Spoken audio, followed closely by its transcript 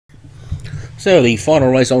So the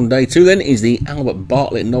final race on day 2 then is the Albert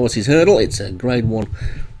Bartlett Novices Hurdle. It's a Grade 1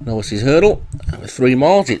 Novices Hurdle with 3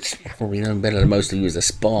 miles. It's probably known better than most of you as the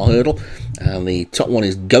Spa Hurdle. And the top one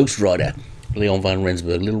is Ghost Rider, Leon van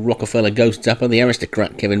Rensburg, Little Rockefeller, Ghost Dapper, the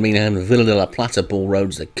Aristocrat, Kevin Meanahan, Villa de la Plata, Paul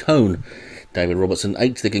Rhodes, the Cone, David Robertson,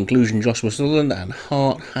 8 to the conclusion, Joshua Sutherland, and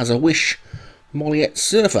Heart Has a Wish, Molliet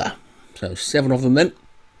Surfer. So 7 of them then.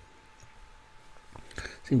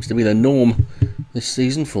 Seems to be the norm this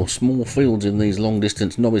season for small fields in these long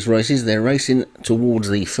distance novice races. They're racing towards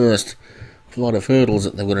the first flight of hurdles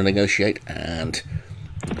that they're going to negotiate, and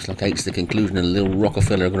looks like 8's the conclusion and Little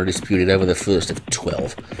Rockefeller are going to dispute it over the first of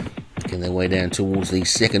 12. Making their way down towards the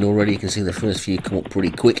second already. You can see the first few come up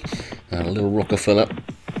pretty quick, and Little Rockefeller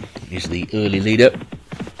is the early leader.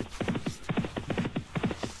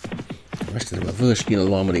 The rest of them are virtually in a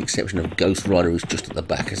line with the exception of Ghost Rider, who's just at the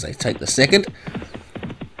back as they take the second.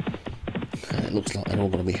 It looks like they're all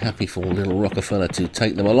going to be happy for Little Rockefeller to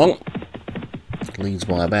take them along. It leads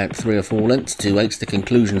by about 3 or 4 lengths to 8's the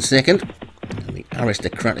conclusion second. And the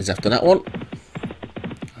Aristocrat is after that one.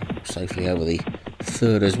 Safely over the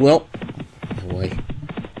third as well. Away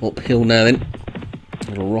uphill now then.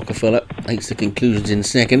 Little Rockefeller, 8's the conclusion's in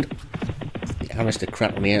second. The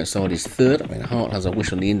Aristocrat on the outside is third. I mean, Heart Has a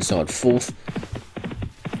Wish on the inside fourth.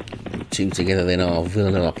 And the two together then are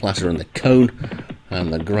Villa de la Plata and the Cone.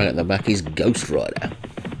 And the grey at the back is Ghost Rider.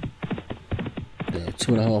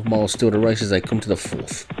 2.5 miles still to race as they come to the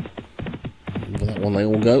fourth. Over that one they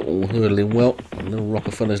all go, all hurdling well. And Little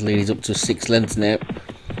Rockefeller's lead is up to 6 lengths now.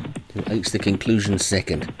 8's the conclusion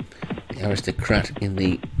second. The Aristocrat in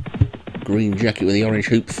the green jacket with the orange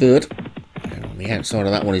hoop third. And on the outside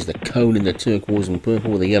of that one is the Cone in the turquoise and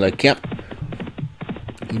purple with a yellow cap.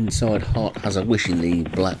 Inside Heart Has a Wish in the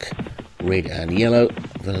black, red and yellow.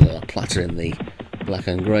 Villa de la Plata in the black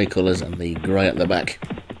and grey colours, and the grey at the back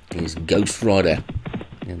is Ghost Rider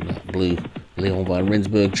in that blue Leon van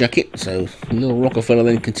Rensburg jacket. So Little Rockefeller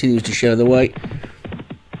then continues to show the way.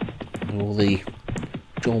 All the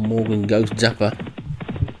John Morgan Ghost Dapper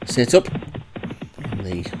set up in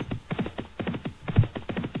the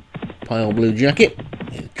pale blue jacket.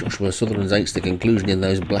 Joshua Sutherland's 8's the conclusion in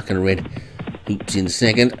those black and red hoops in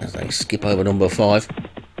second as they skip over number 5.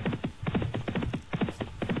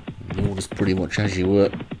 The order's pretty much as you were.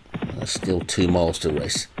 There's still 2 miles to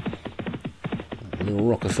race. Little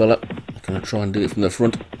Rockefeller going to try and do it from the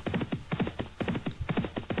front.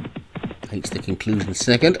 8's the conclusion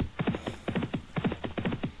second.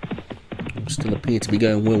 Still appear to be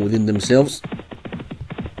going well within themselves.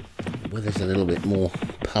 The weather's a little bit more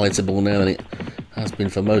palatable now than it has been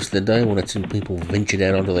for most of the day. 1 or 2 people ventured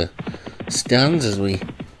out onto the stands as we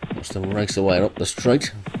watch them race away up the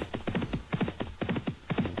straight.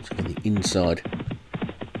 The inside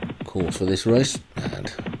course for this race,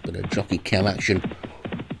 and a bit of jockey cam action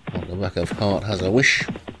on the back of Heart Has a Wish.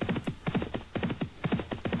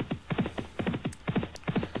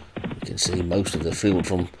 You can see most of the field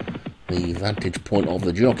from the vantage point of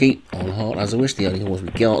the jockey on Heart Has a Wish. The only horse we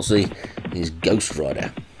can't see is Ghost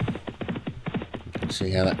Rider. You can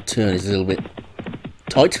see how that turn is a little bit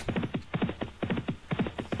tight.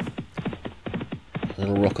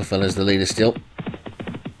 Little Rockefeller's the leader still.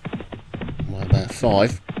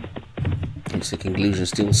 5. It's the conclusion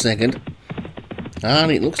still second.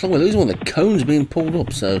 And it looks like we're losing one. The Cone's being pulled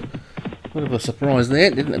up, so a bit of a surprise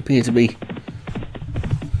there. It didn't appear to be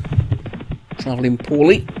travelling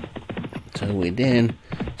poorly. So we're down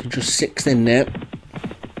to just 6 then now.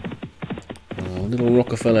 Little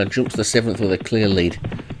Rockefeller jumps the 7th with a clear lead.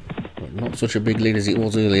 But not such a big lead as it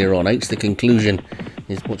was earlier on. 8's the conclusion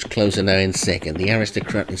is much closer now in second. The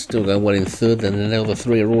Aristocrat is still going well in third, and the other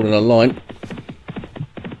 3 are all in a line.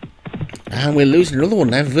 And we're losing another one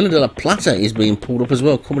now. Villa de la Plata is being pulled up as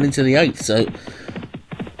well, coming into the 8th. So,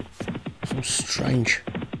 some strange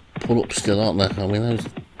pull-ups still, aren't there? I mean, those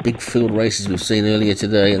big field races we've seen earlier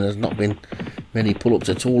today, and there's not been many pull-ups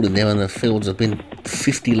at all in there, and the fields have been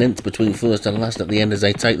 50 lengths between first and last at the end as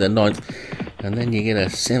they take their 9th. And then you get a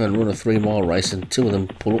 7-runner 3-mile race, and 2 of them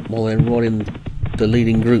pull up while they're right in the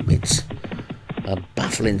leading group. It's a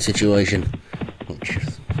baffling situation, which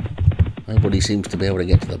nobody seems to be able to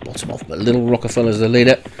get to the bottom of. But Little Rockefeller's the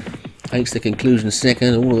leader. 8's the conclusion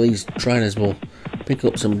second. All of these trainers will pick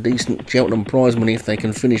up some decent Cheltenham prize money if they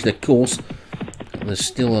can finish the course. There's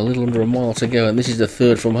still a little under a mile to go, and this is the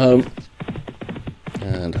third from home.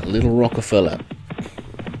 And Little Rockefeller,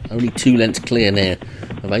 only 2 lengths clear now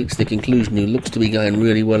of 8's the conclusion, who looks to be going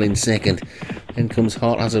really well in second. Then comes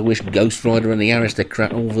Heart Has a Wish, Ghost Rider and the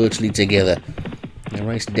Aristocrat all virtually together. They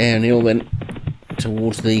race downhill then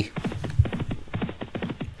towards the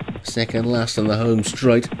second last on the home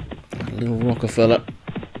straight. Little Rockefeller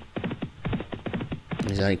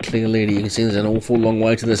is a clear leader. You can see there's an awful long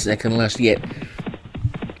way to the second last yet.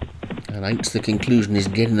 And 8's the conclusion is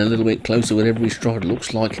getting a little bit closer with every stride.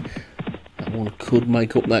 Looks like that one could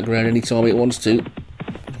make up that ground anytime it wants to.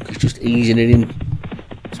 It's just easing it in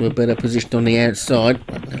to a better position on the outside.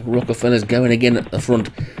 Rockefeller's going again at the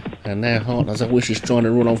front. And now Heart As I Wish is trying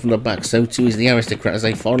to run on from the back. So too is the Aristocrat as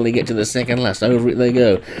they finally get to the second last. Over it they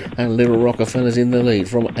go. And Little Rockefeller's in the lead.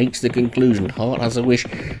 From 8's the conclusion. Heart As I Wish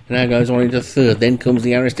now goes on into third. Then comes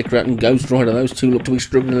the Aristocrat and Ghost Rider. Those two look to be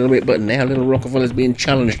struggling a little bit. But now Little Rockefeller's being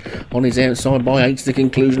challenged on his outside by 8's the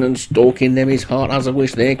conclusion. And stalking them is Heart As I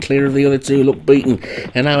Wish. They're clear of the other two. Look beaten.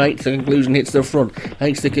 And now 8's the conclusion hits the front.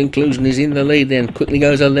 8's the conclusion is in the lead then. Quickly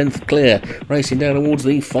goes a length clear. Racing down towards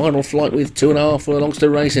the final flight with 2.5 furlongs to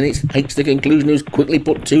race. And it's 8's the conclusion who's quickly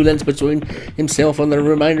put 2 lengths between himself and the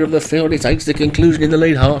remainder of the field. It's 8's the conclusion in the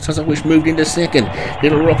lead. Heart As I Wish moved into second.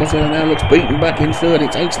 Little Rockefeller now looks beaten back in third.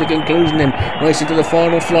 It's 8's the conclusion then. Racing to the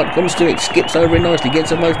final flight. Comes to it. Skips over it nicely.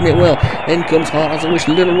 Gets away from it well. Then comes Heart As I Wish.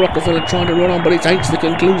 Little Rockefeller trying to run on, but it's 8's the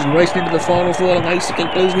conclusion. Racing into the final furlong. 8's the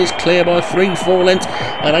conclusion is clear by 3-4 lengths.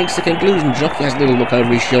 And 8's the conclusion. Jockey has a little look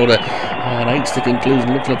over his shoulder. And 8's the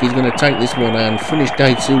conclusion. Looks like he's going to take this one and finish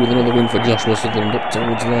day 2 with another win for Joshua Sutherland up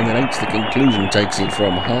towards the line. Then 8's the conclusion takes it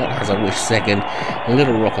from Heart As I Wish second,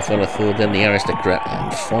 Little Rockefeller third, then the Aristocrat,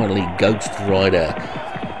 and finally Ghost Rider.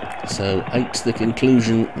 So 8's the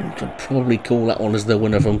conclusion. You can probably call that one as the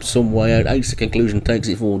winner from some way out. 8's the conclusion takes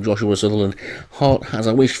it for Joshua Sutherland. Heart As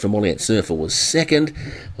I Wish for Molliet Surfer was second.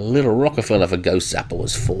 Little Rockefeller for Ghost Zapper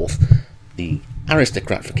was fourth. The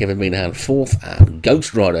Aristocrat for Kevin Minahan fourth, and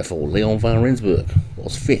Ghost Rider for Leon van Rensburg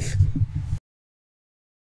was fifth.